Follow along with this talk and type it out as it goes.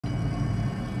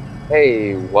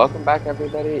Hey, welcome back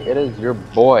everybody. It is your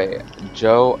boy,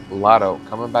 Joelato,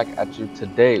 coming back at you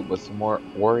today with some more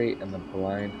Ori and the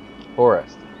Blind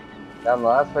Forest. Now, in the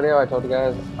last video, I told you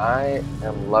guys I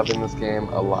am loving this game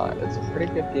a lot. It's a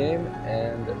pretty good game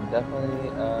and definitely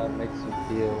makes you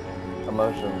feel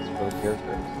emotions for the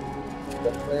characters.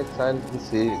 Definitely excited to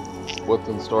see what's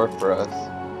in store for us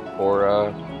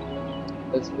for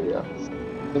this video.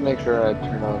 Let me make sure I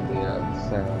turn on the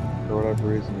sound. For whatever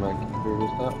reason, my computer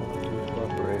does not want to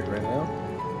cooperate right now.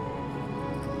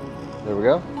 There we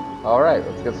go. Alright,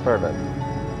 let's get started.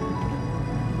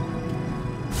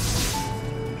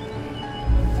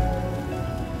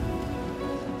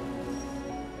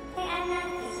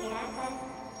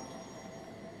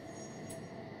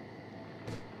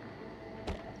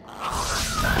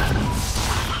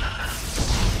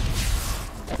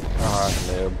 Ah,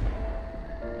 noob.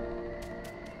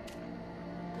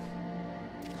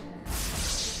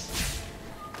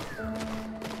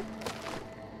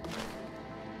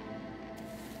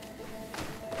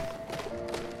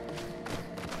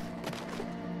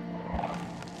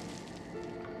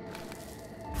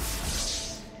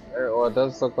 Well, it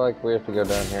does look like we have to go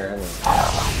down here anyway.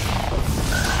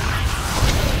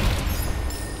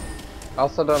 I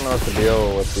also don't know what the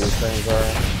deal with these things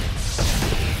are.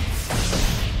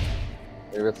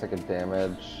 Maybe it's like a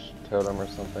damage totem or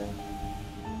something.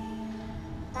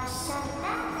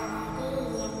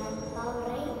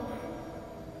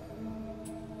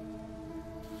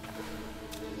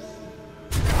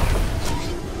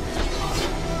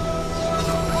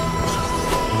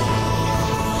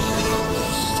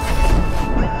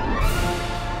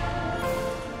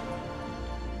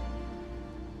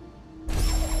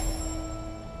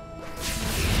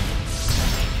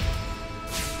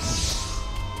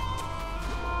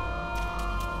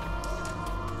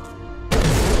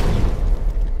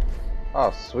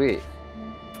 Oh, sweet.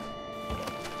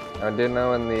 I do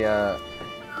know in the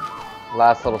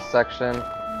last little section,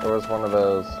 there was one of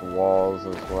those walls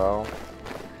as well.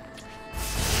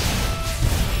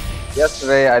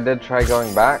 Yesterday, I did try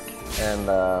going back and,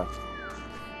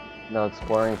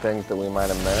 exploring things that we might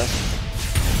have missed.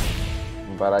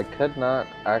 But I could not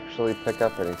actually pick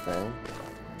up anything.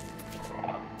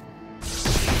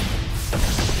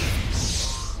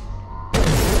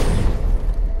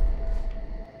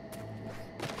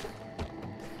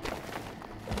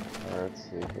 Let's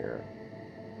see here.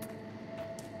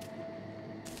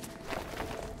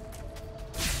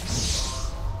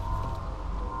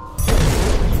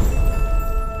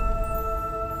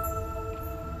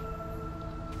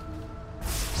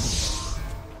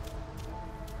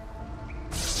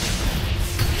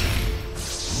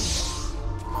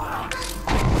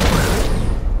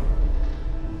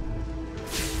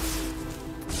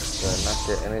 Did I not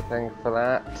get anything for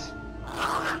that?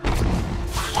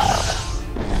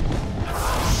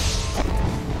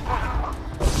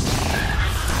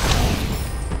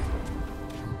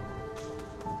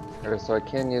 So I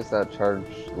can use that charge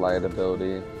light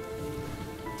ability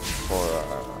for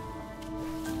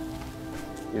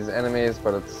these enemies,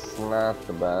 but it's not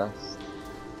the best.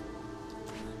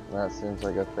 And that seems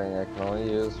like a thing I can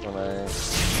only use when I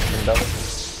can double.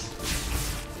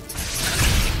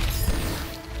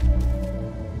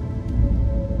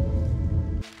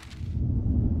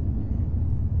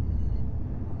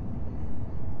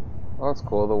 Well, that's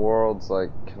cool. The world's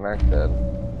like connected.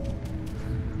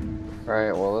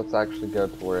 Alright, well let's actually go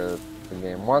to where the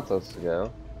game wants us to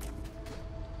go.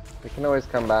 We can always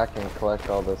come back and collect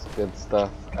all this good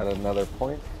stuff at another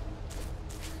point.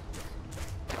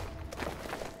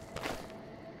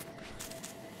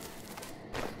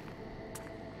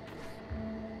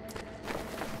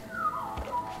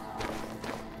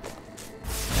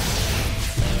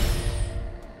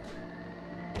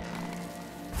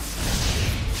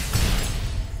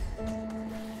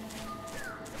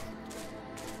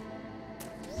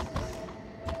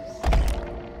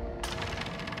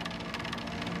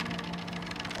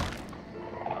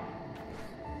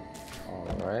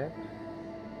 Alright.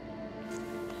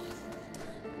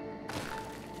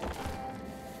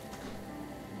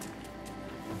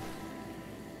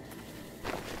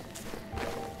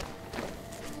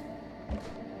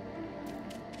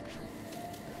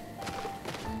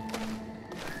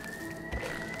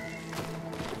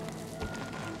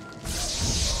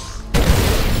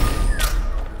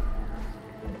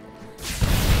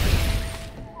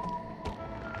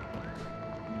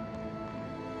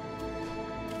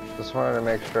 Just wanted to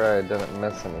make sure I didn't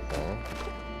miss anything.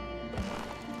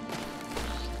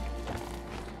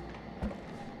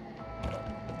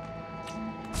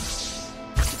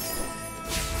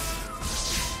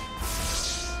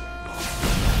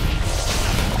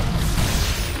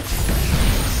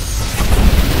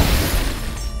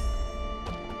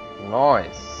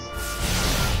 Nice.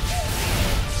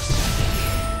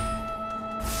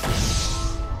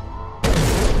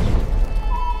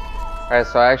 Alright,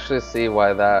 so I actually see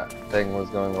why that thing was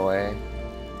going away.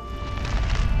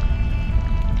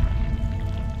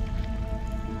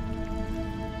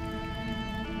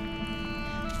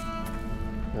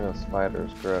 Oh,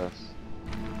 spiders, gross.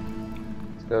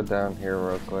 Let's go down here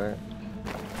real quick.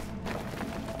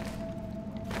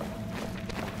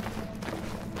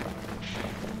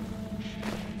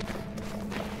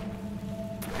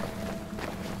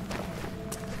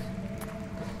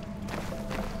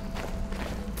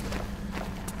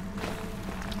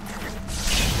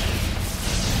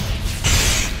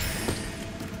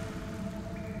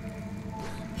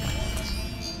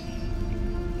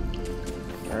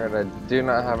 Alright, I do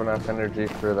not have enough energy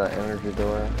for that energy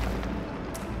door.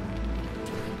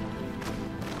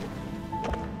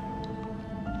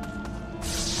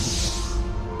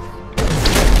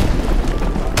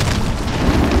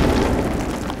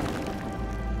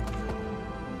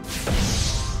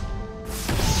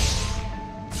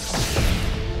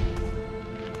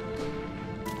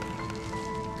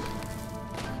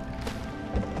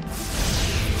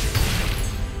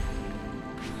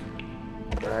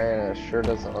 Alright, it sure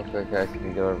doesn't look like I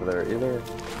can go over there either.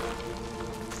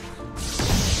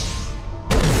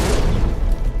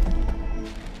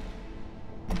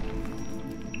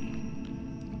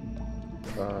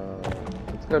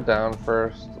 Let's go down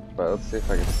first, but let's see if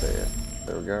I can see it.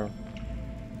 There we go.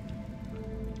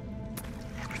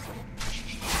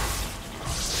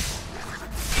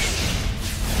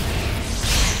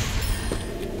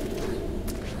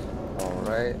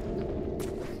 Alright.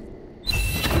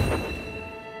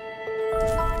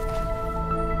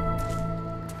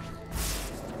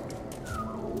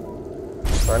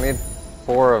 So I need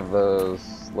 4 of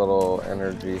those little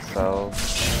energy cells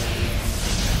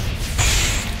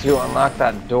to unlock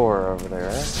that door over there.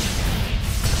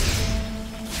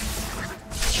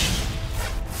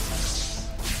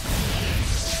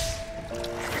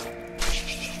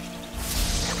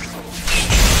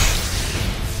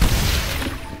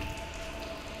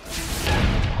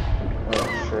 Oh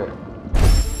shit.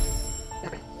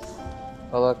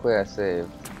 Well, luckily I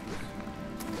saved.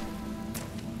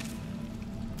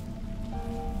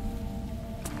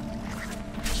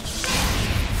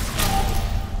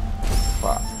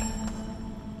 Fuck.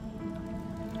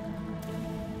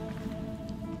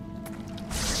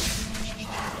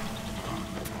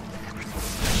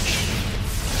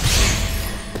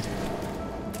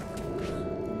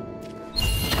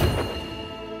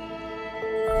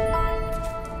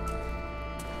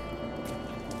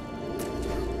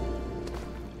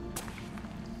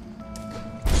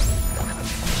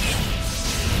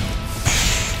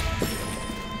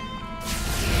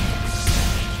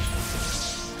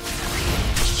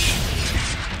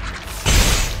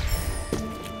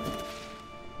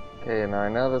 Okay, now I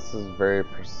know this is a very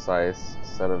precise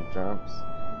set of jumps,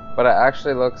 but it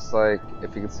actually looks like,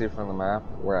 if you can see from the map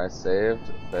where I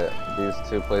saved, that these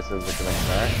 2 places are going to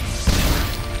connect.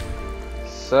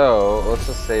 So, let's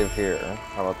just save here.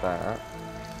 How about that?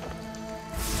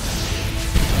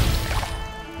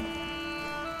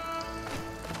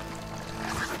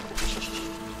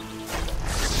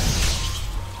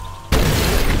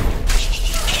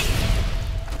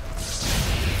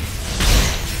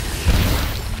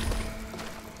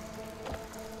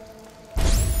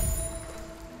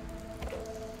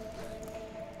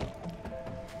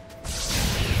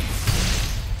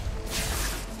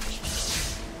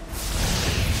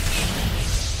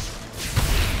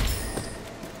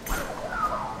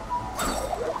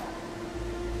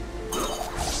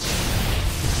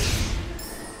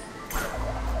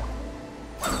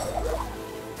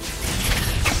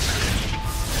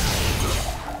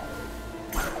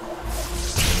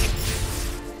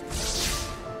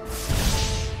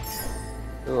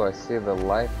 Ooh, I see the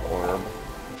life orb.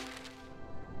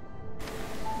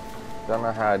 Don't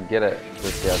know how I'd get it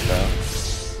just yet though.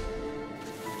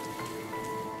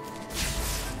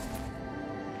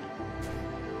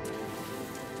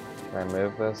 Can I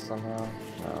move this somehow?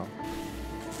 No.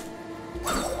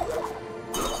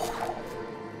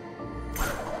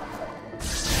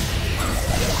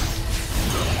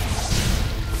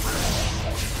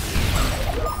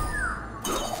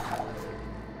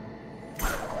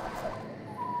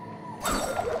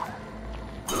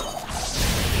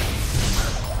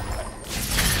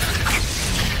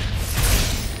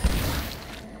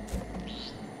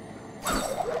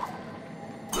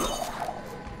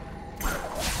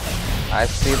 I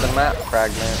see the map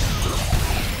fragment.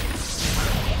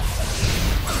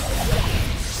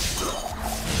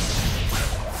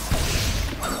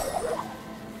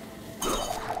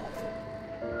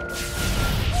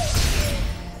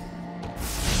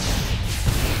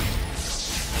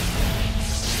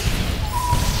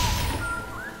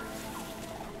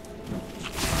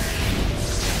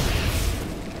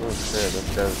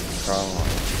 does strong one.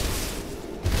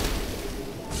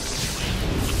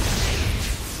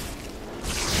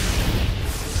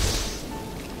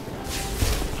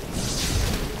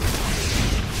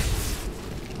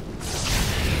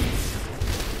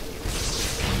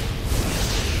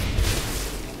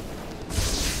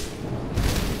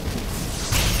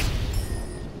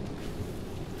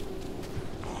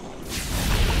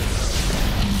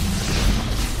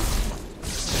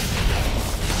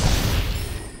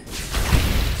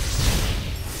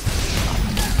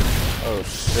 Oh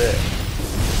shit.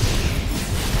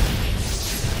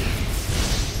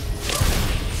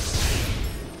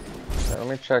 Okay, let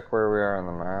me check where we are on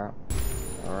the map.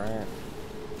 Alright.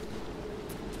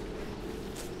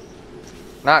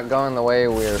 Not going the way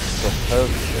we're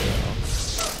supposed to.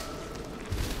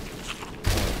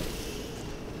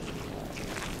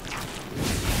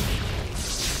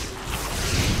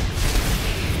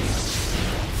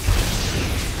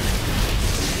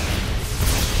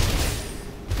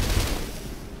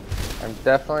 I'm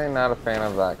definitely not a fan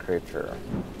of that creature.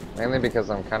 Mainly because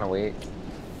I'm kind of weak.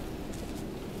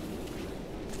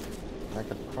 I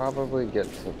could probably get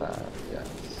to that, yes.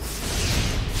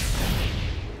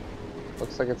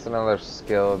 Looks like it's another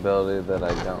skill ability that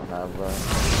I don't have though.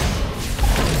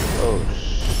 Oh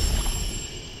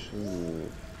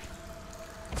shoot.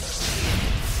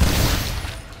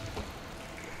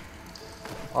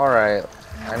 Alright,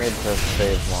 I need to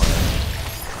save more.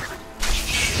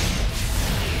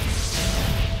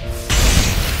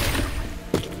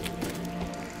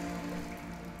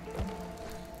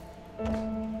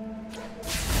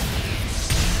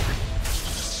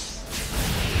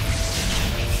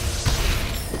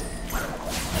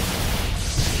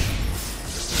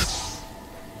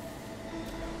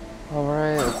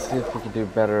 Alright, let's see if we can do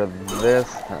better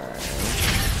this time.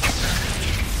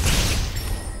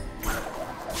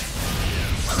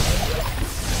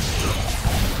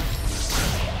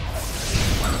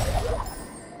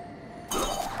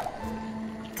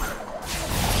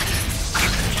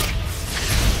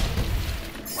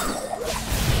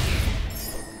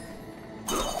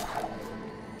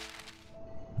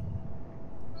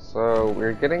 So,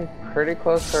 we're getting pretty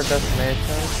close to our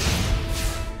destination.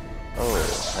 Oh,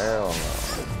 hell no.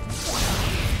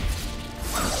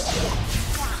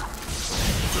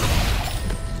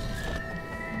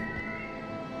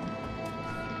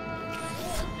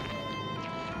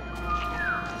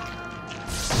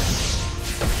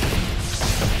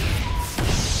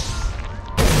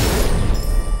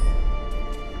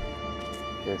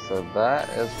 Okay, so that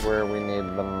is where we need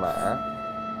the map.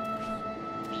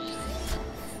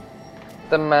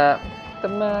 The map, the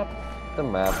map, the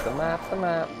map, the map, the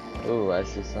map. Ooh, I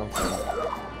see something.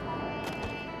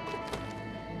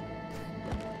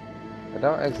 I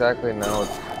don't exactly know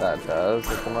what that does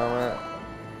at the moment.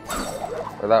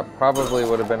 Or that probably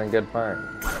would have been a good find.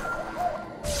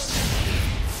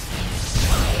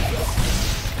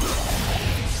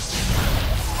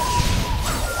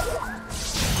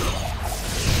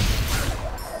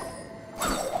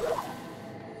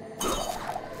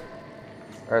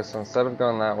 Alright, so instead of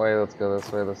going that way, let's go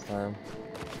this way this time.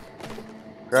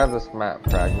 Grab this map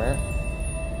fragment.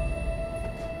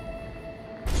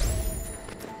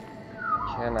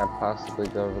 Can I possibly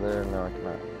go over there? No, I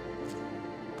cannot.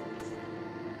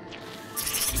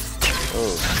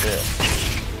 Oh, shit.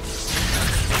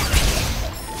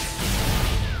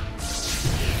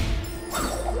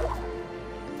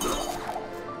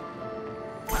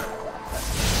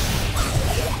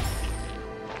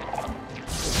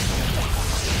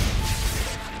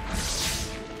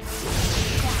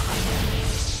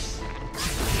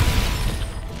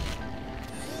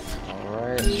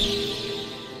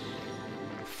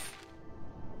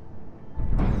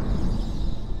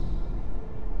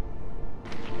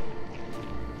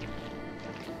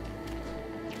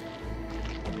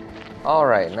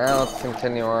 Alright, now let's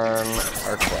continue on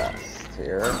our quest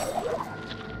here.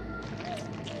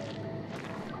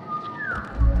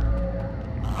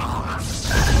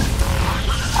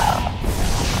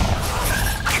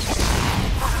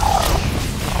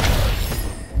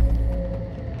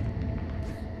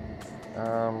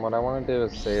 What I want to do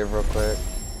is save real quick.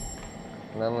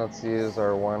 And then let's use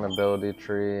our one ability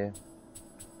tree.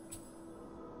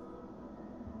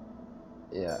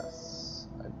 Yes.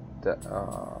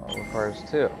 Requires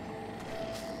 2.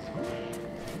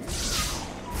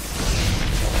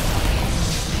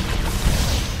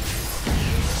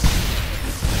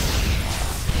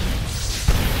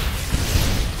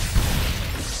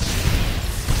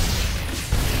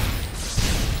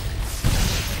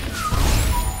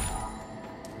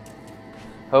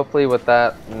 Hopefully with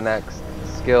that next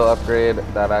skill upgrade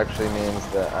that actually means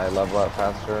that I level up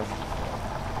faster.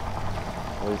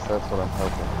 At least that's what I'm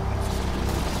hoping.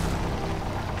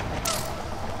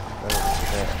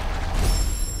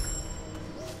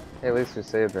 Hey, at least we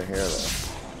saved her here though.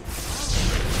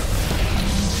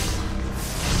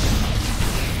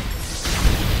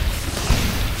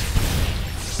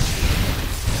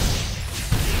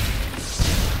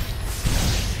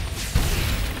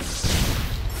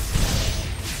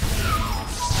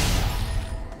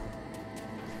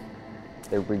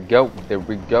 There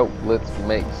we go, let's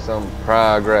make some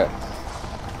progress.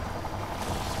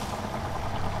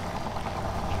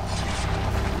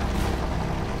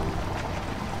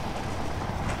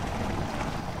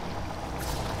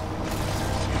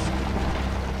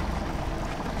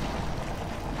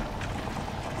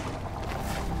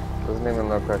 Doesn't even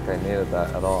look like I needed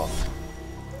that at all.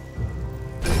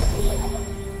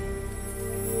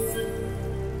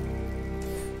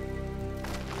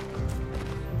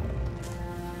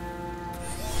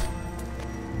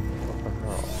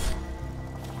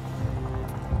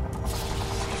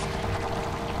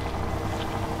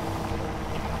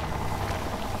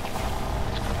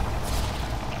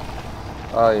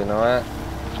 Oh, you know what?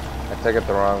 I took it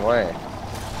the wrong way.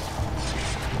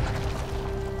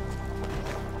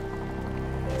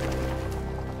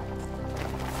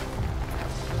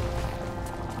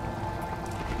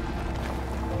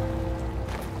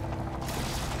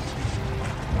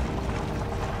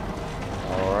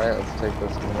 Alright, let's take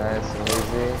this nice and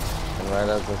easy. And right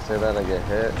as I say that, I get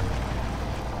hit.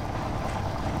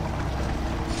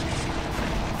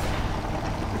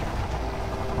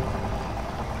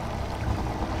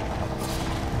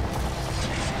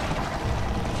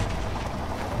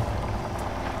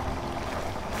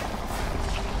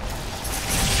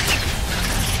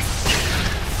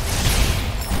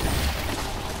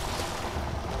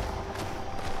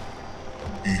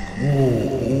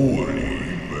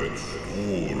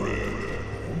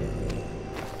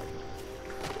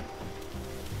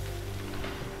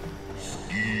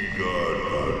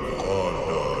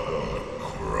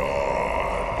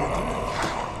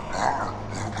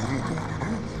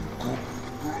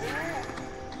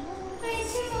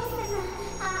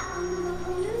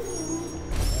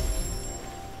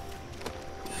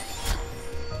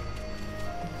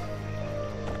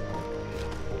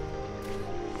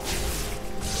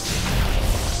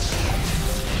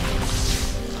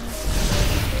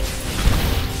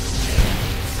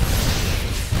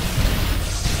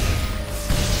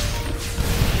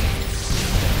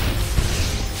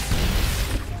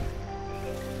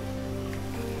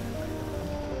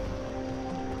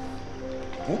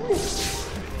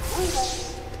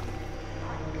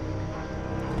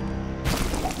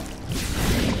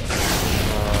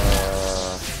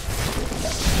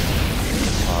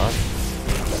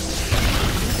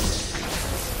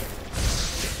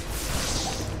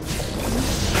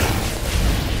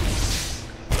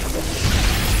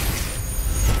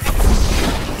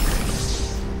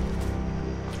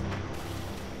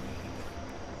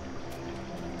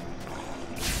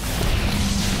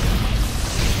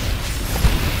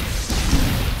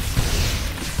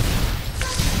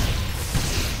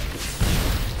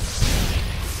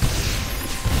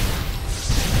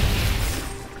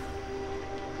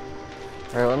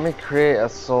 Alright, let me create a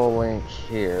soul link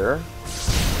here.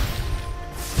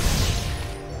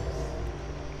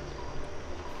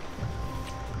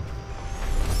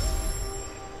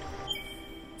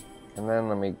 And then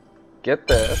let me get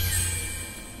this.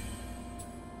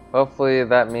 Hopefully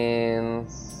that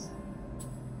means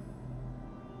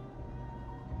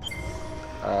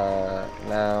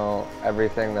now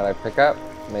everything that I pick up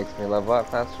makes me level up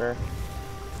faster.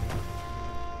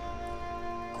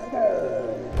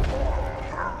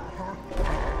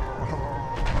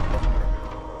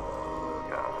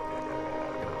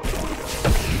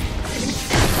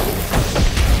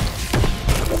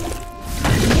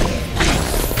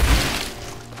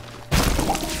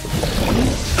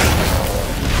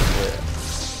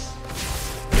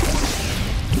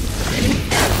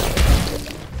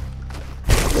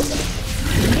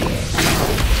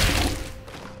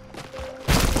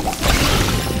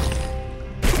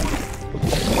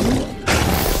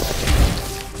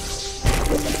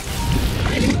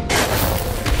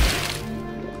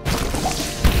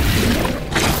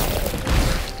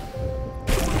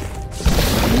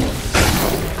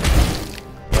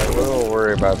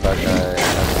 About that guy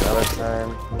another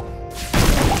time.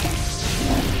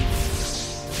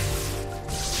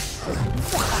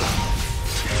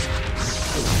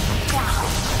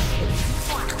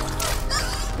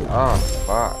 Oh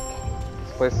fuck!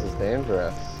 This place is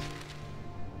dangerous.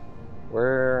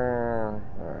 Where?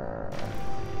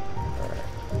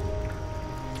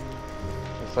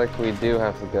 Looks like we do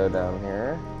have to go down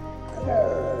here.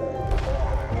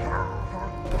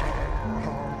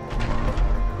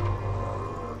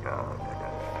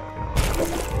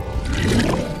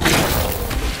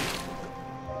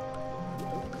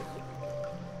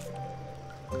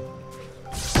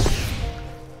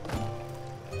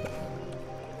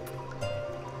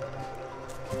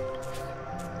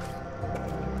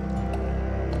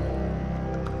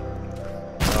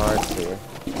 Oh, I see.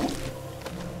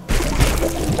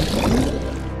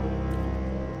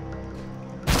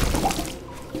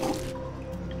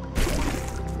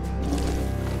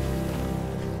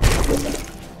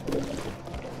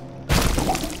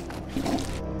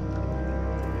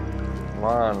 Come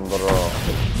on, bro.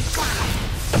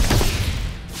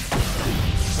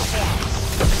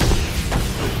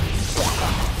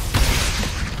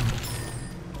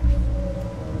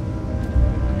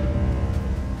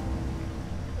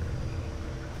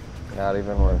 Not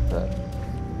even worth it.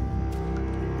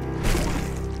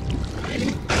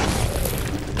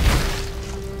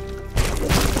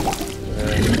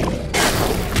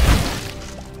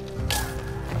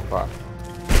 Fuck.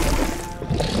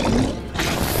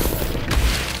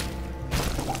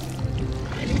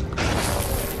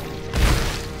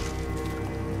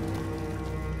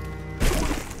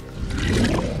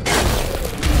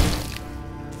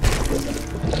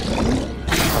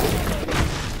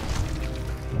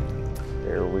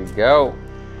 Here we go.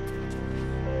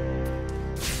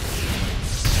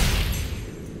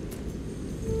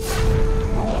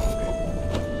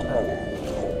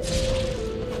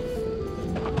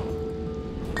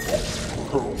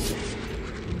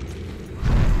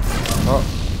 Oh,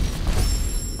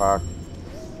 fuck.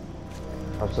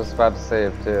 I was just about to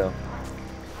save too.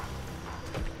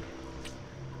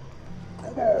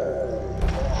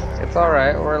 It's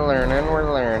alright, we're learning,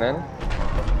 we're learning.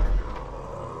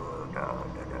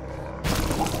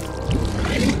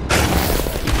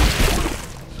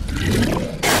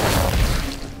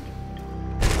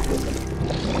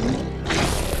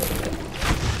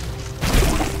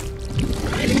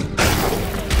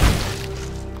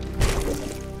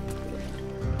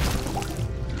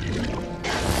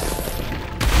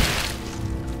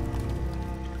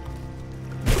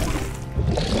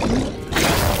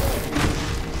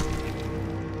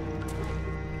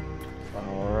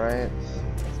 Alright,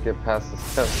 let's get past this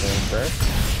cutscene first.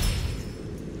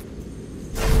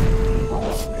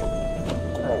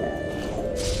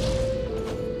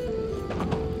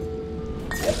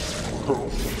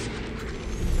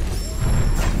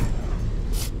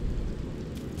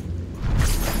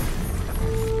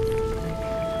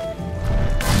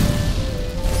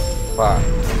 Fuck.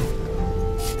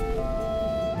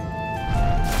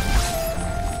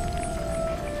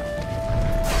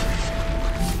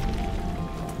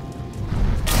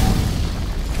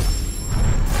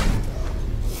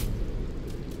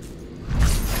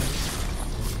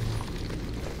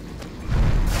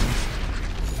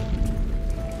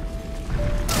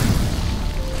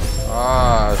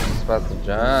 Ah, I was just about to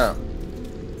jump.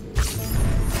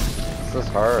 This is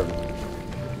hard.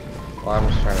 Well, I'm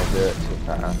just trying to do it too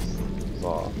fast. That's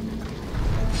all.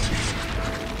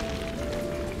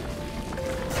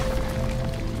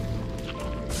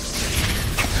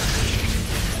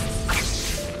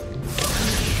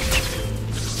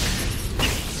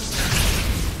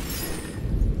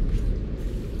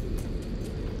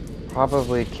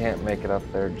 Probably can't make it up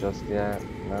there just yet.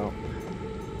 Nope.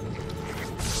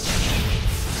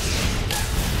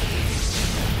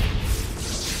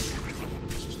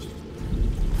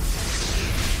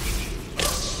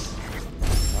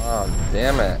 Oh,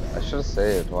 damn it. I should have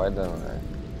saved. Why didn't I?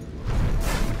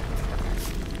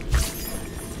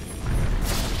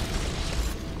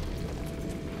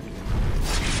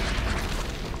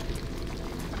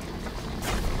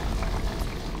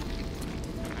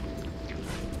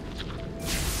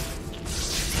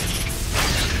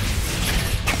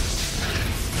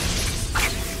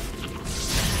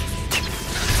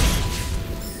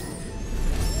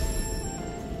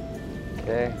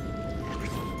 Okay.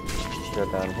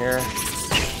 Go down here.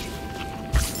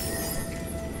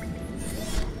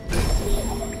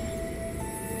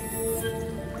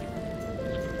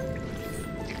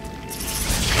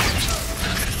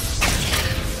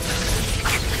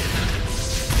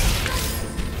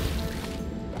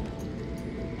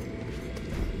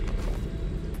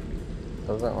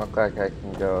 Doesn't look like I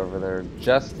can go over there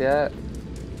just yet.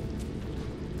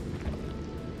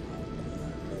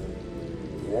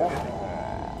 Yeah.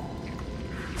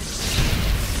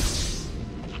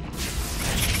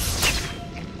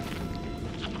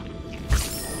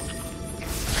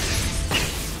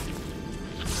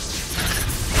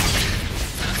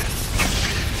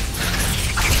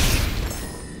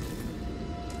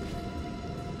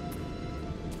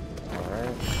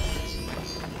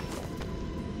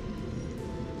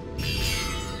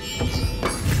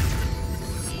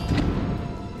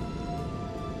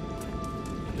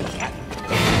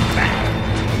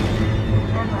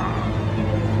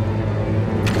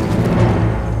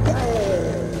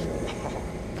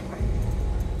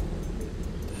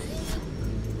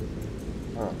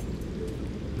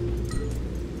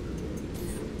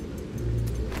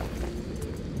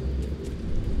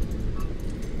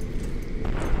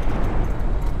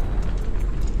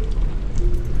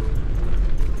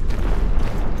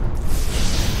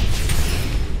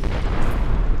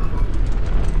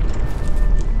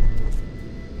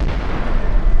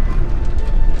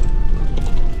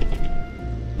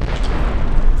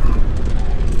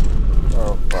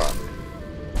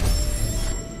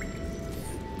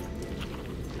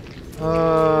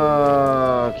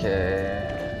 Okay,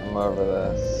 I'm over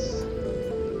this.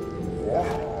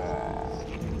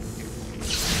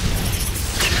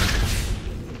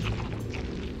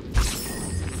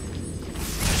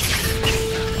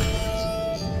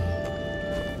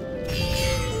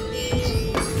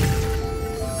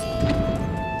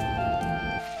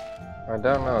 I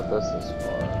don't know what this is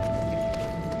for.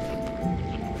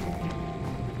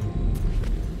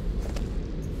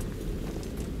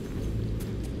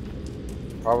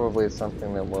 Probably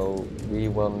something that we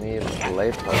will need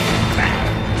later.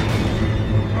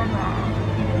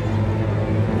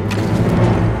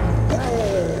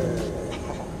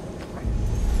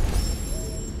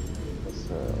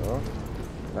 So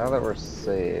now that we're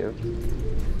saved.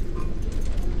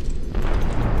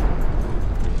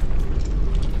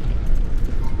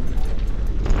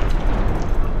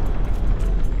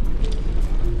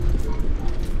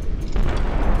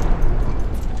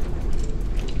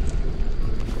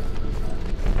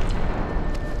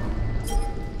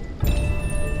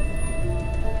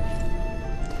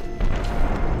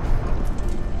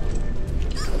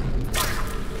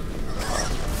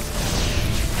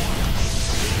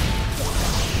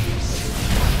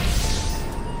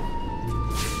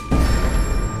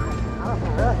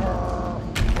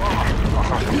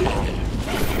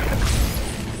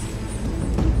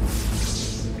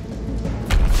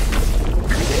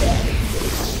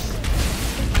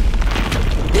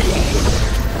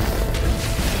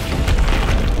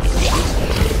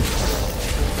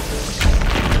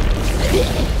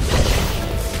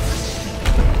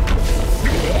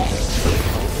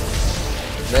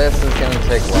 This is gonna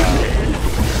take a while.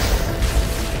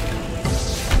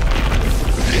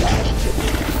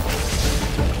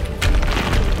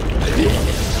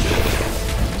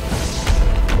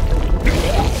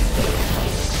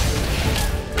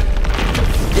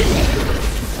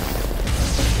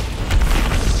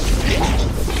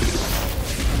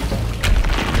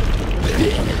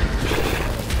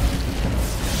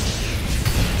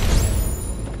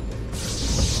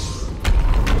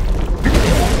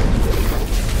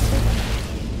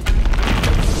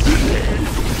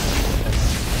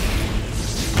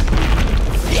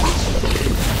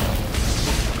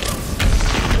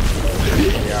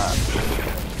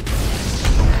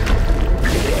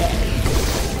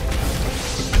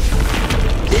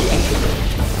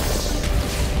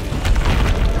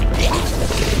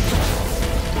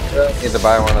 Need to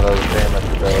buy one of those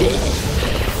damage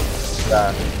abilities.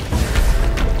 Done.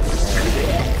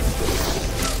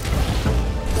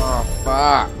 Oh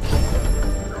fuck.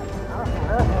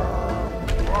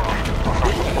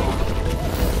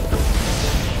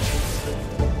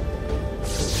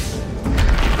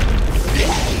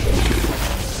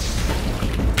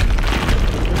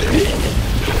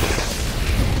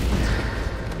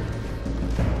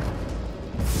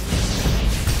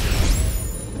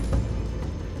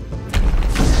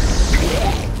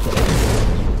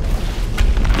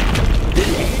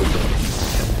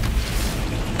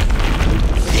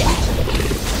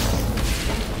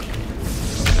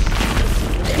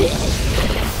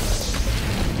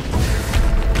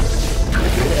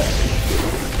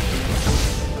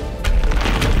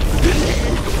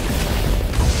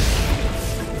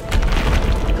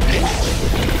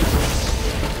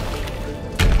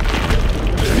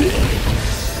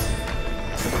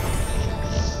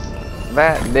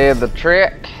 That did the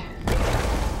trick.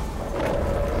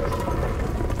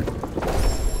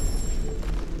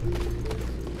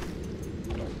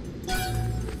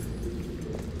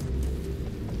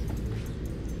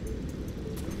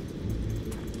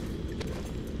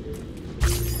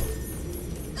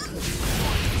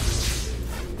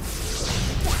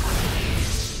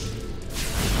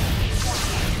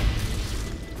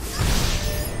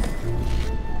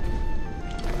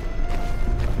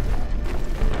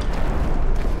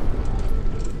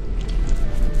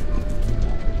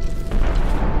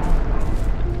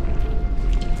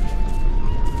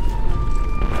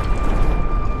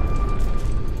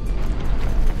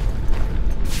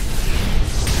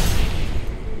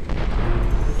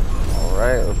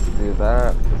 Alright, let's do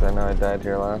that, because I know I died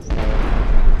here last time.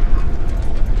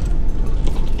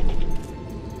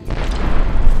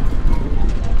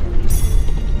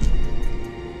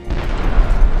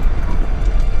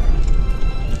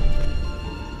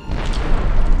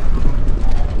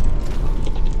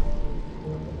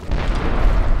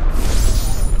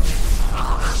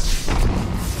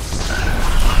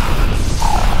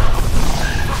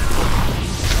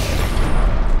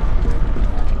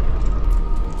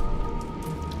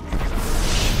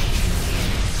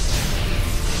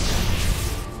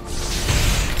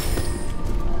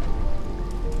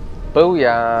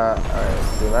 Booyah! Alright,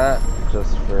 let's do that.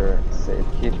 just for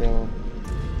safekeeping.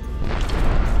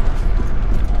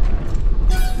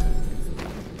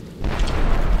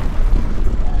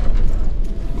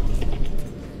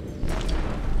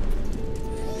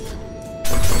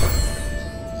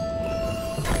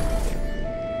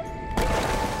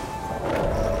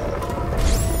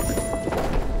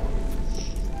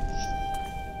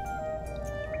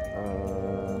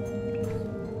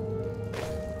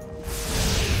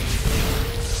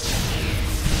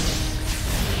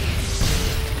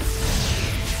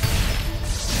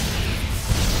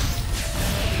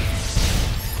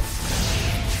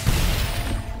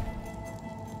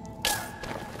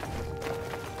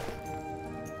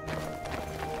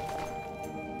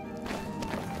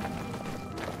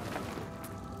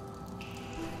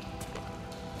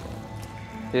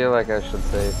 I feel like I should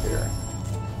save here.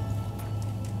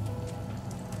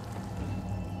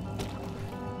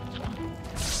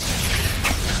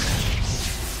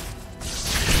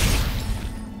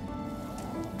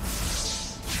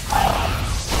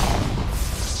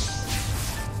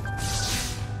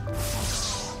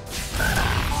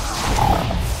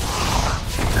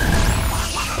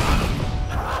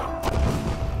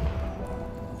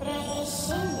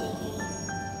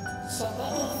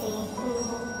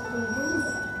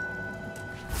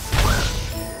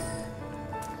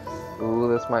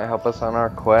 Ooh, this might help us on our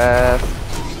quest.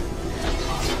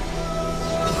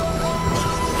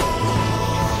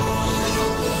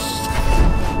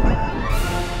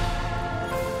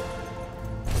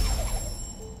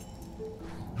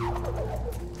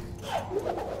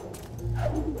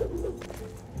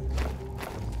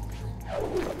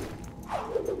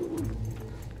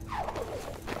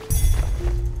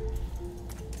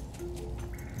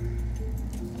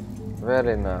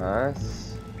 Very nice.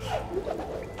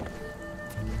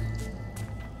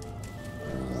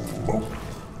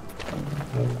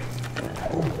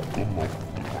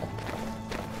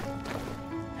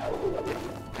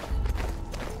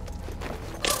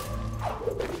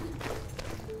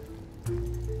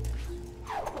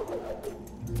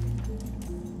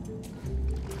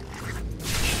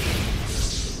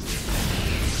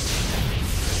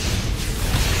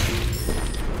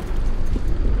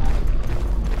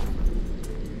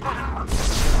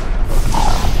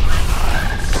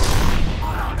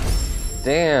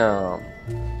 Damn.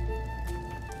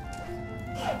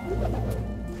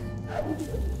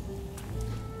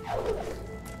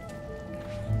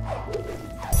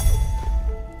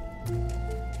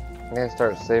 I'm gonna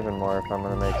start saving more if I'm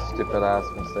gonna make stupid ass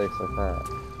mistakes like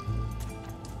that.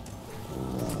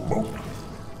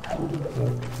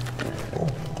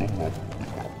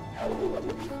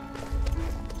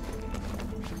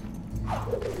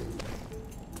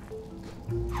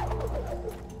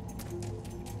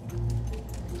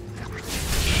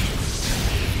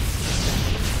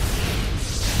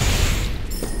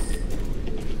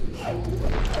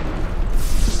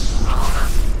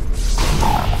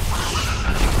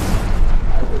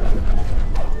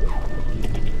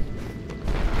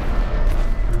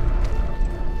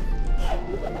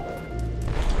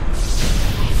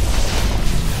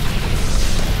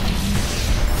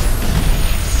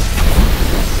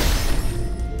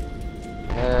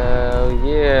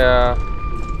 Yeah.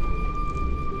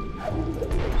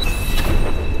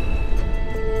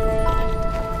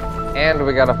 And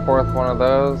we got a fourth one of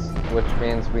those, which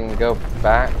means we can go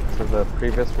back to the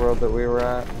previous world that we were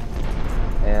at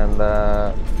and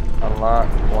unlock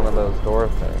one of those door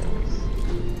things.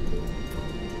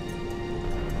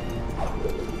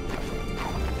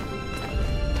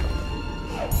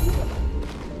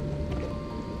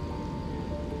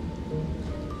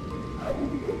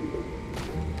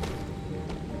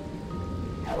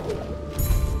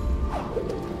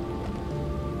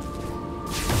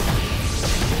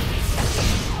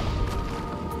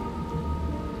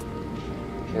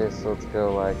 Okay, so let's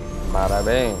go like bada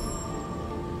bing.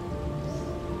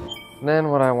 Then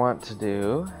what I want to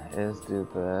do is do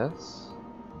this.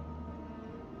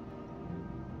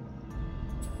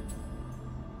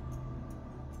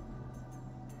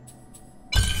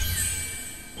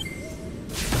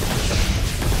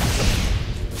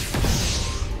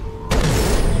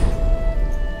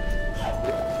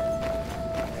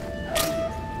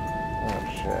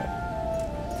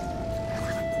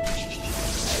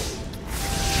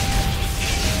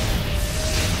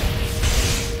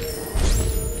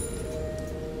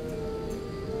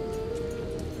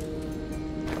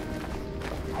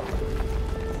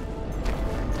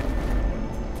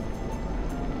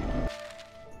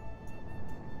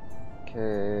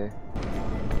 Okay.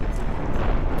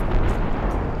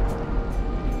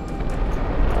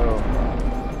 Oh,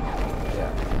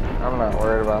 yeah. I'm not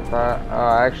worried about that.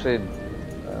 I actually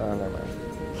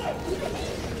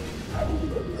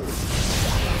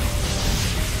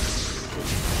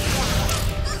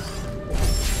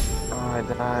I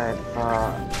died.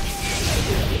 Fuck.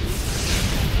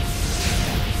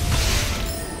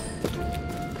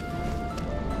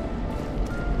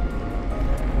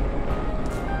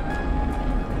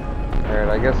 Alright,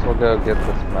 I guess we'll go get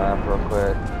this map real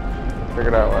quick.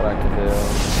 Figured out what I can do.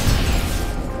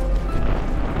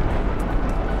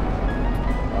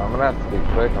 I'm gonna have to be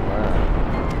quick on that.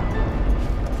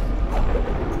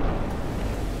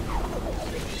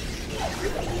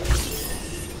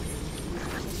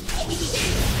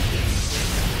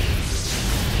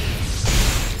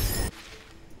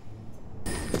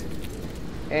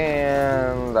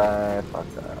 And I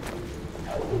fucked up.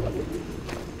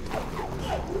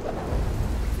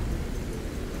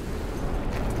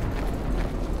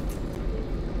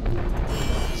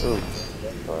 Oops,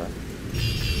 sorry.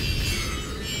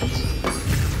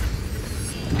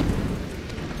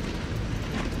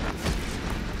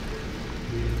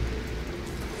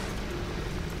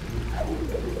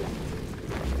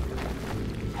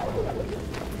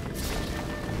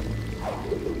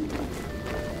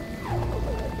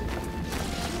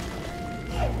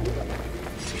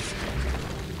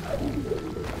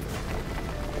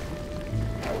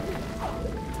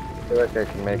 I feel like I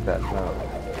can make that jump.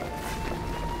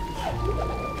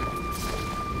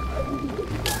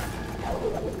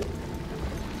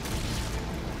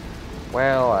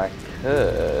 Well, I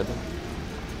could.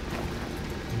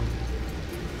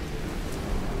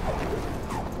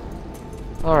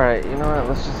 Alright, you know what?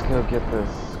 Let's just go get this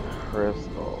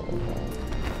crystal.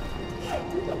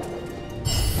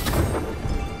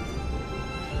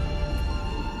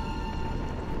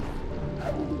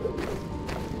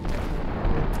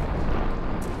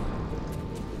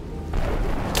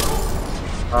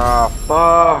 Ah,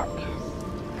 fuck.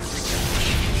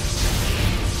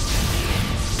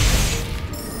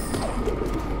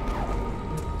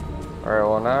 Alright,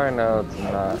 well now I know it's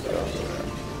not over there.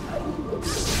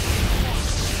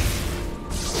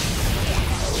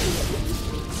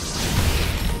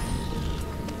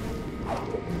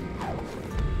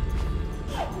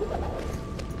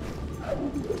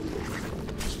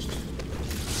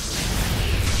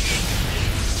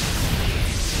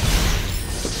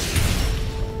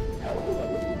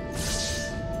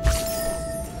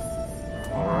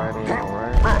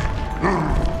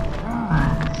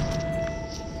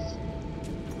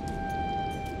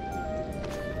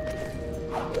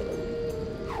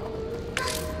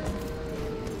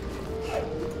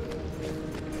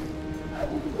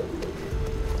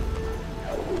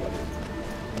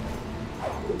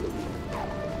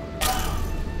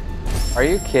 Are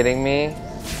you kidding me?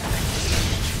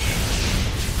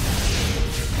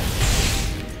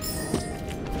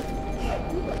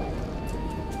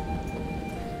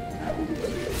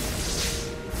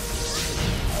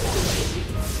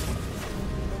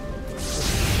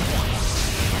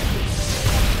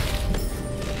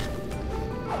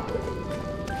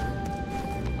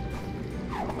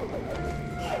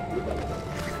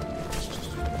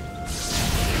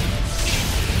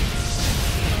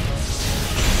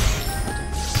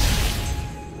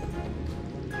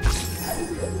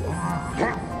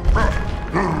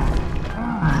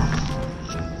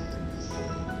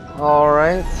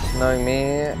 Alright, knowing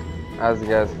me, as you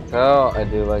guys can tell, I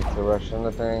do like to rush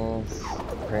into things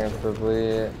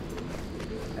preemptively,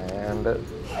 and it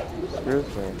screws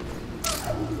me.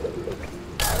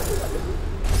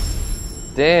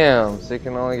 Damn, so you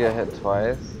can only get hit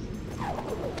twice?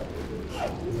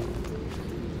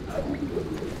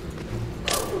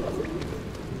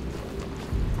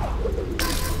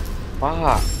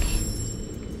 Fuck.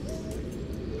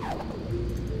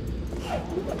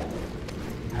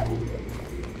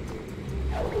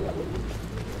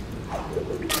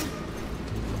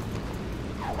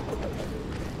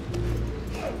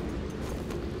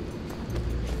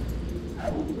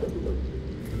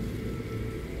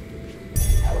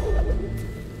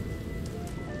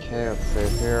 Okay, let's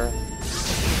save here.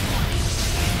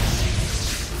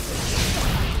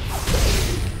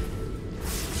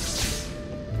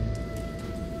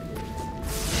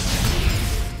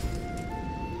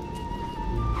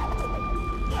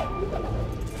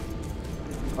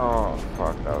 Oh,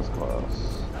 fuck, that was close.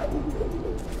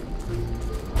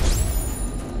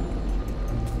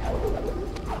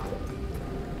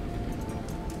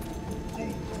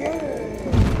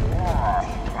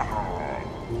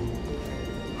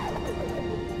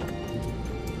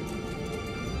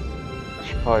 I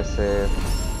should probably save.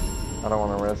 I don't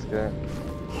want to risk it.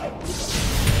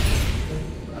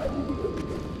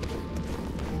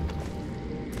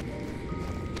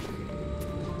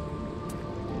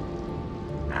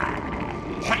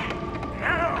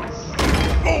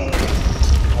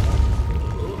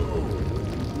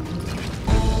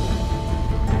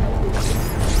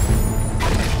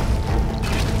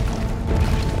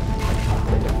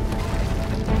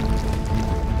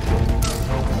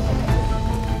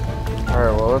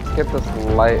 let's get this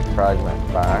light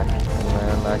fragment back, and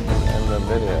then I can end the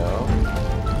video.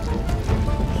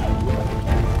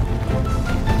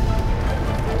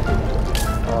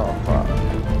 Oh, fuck.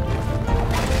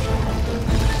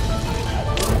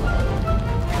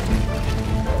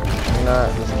 Nah,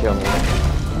 just kill me.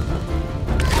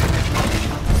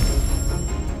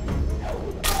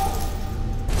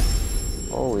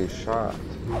 Holy shot.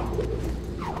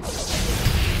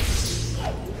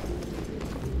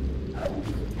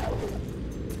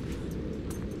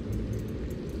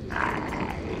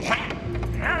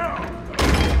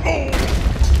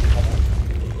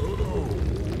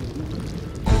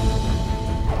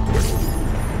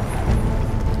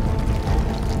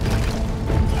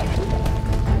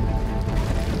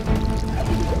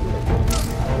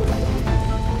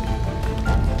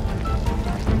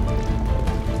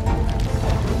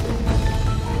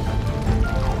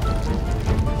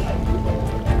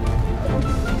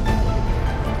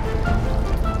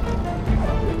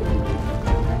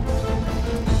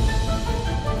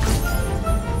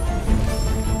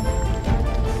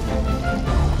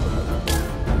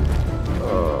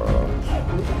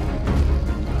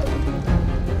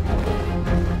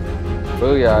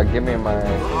 Booyah, give me my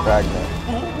fragment.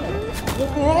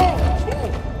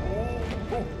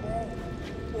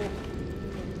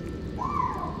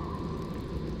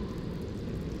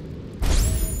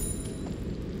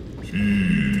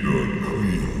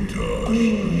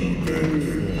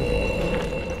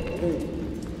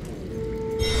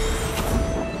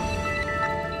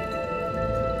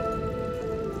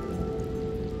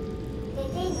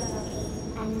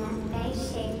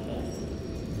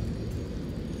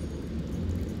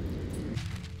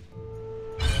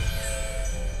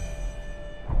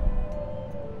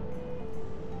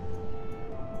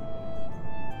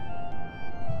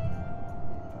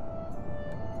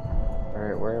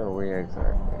 Alright, where are we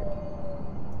exactly?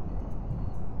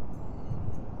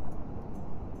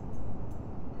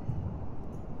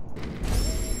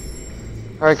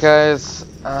 Alright guys,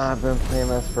 I've been playing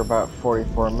this for about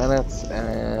 44 minutes,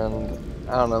 and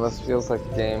I don't know, this feels like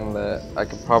a game that I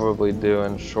could probably do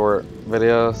in short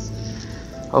videos.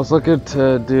 I was looking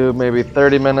to do maybe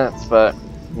 30 minutes, but,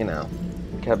 you know,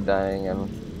 kept dying and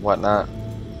whatnot.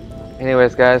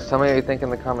 Anyways guys, tell me what you think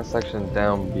in the comment section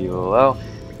down below,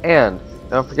 and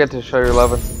don't forget to show your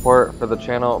love and support for the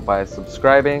channel by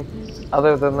subscribing.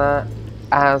 Other than that,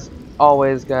 as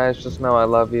always guys, just know I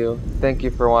love you. Thank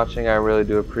you for watching, I really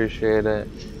do appreciate it,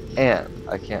 and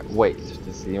I can't wait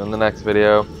to see you in the next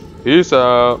video. Peace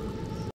out!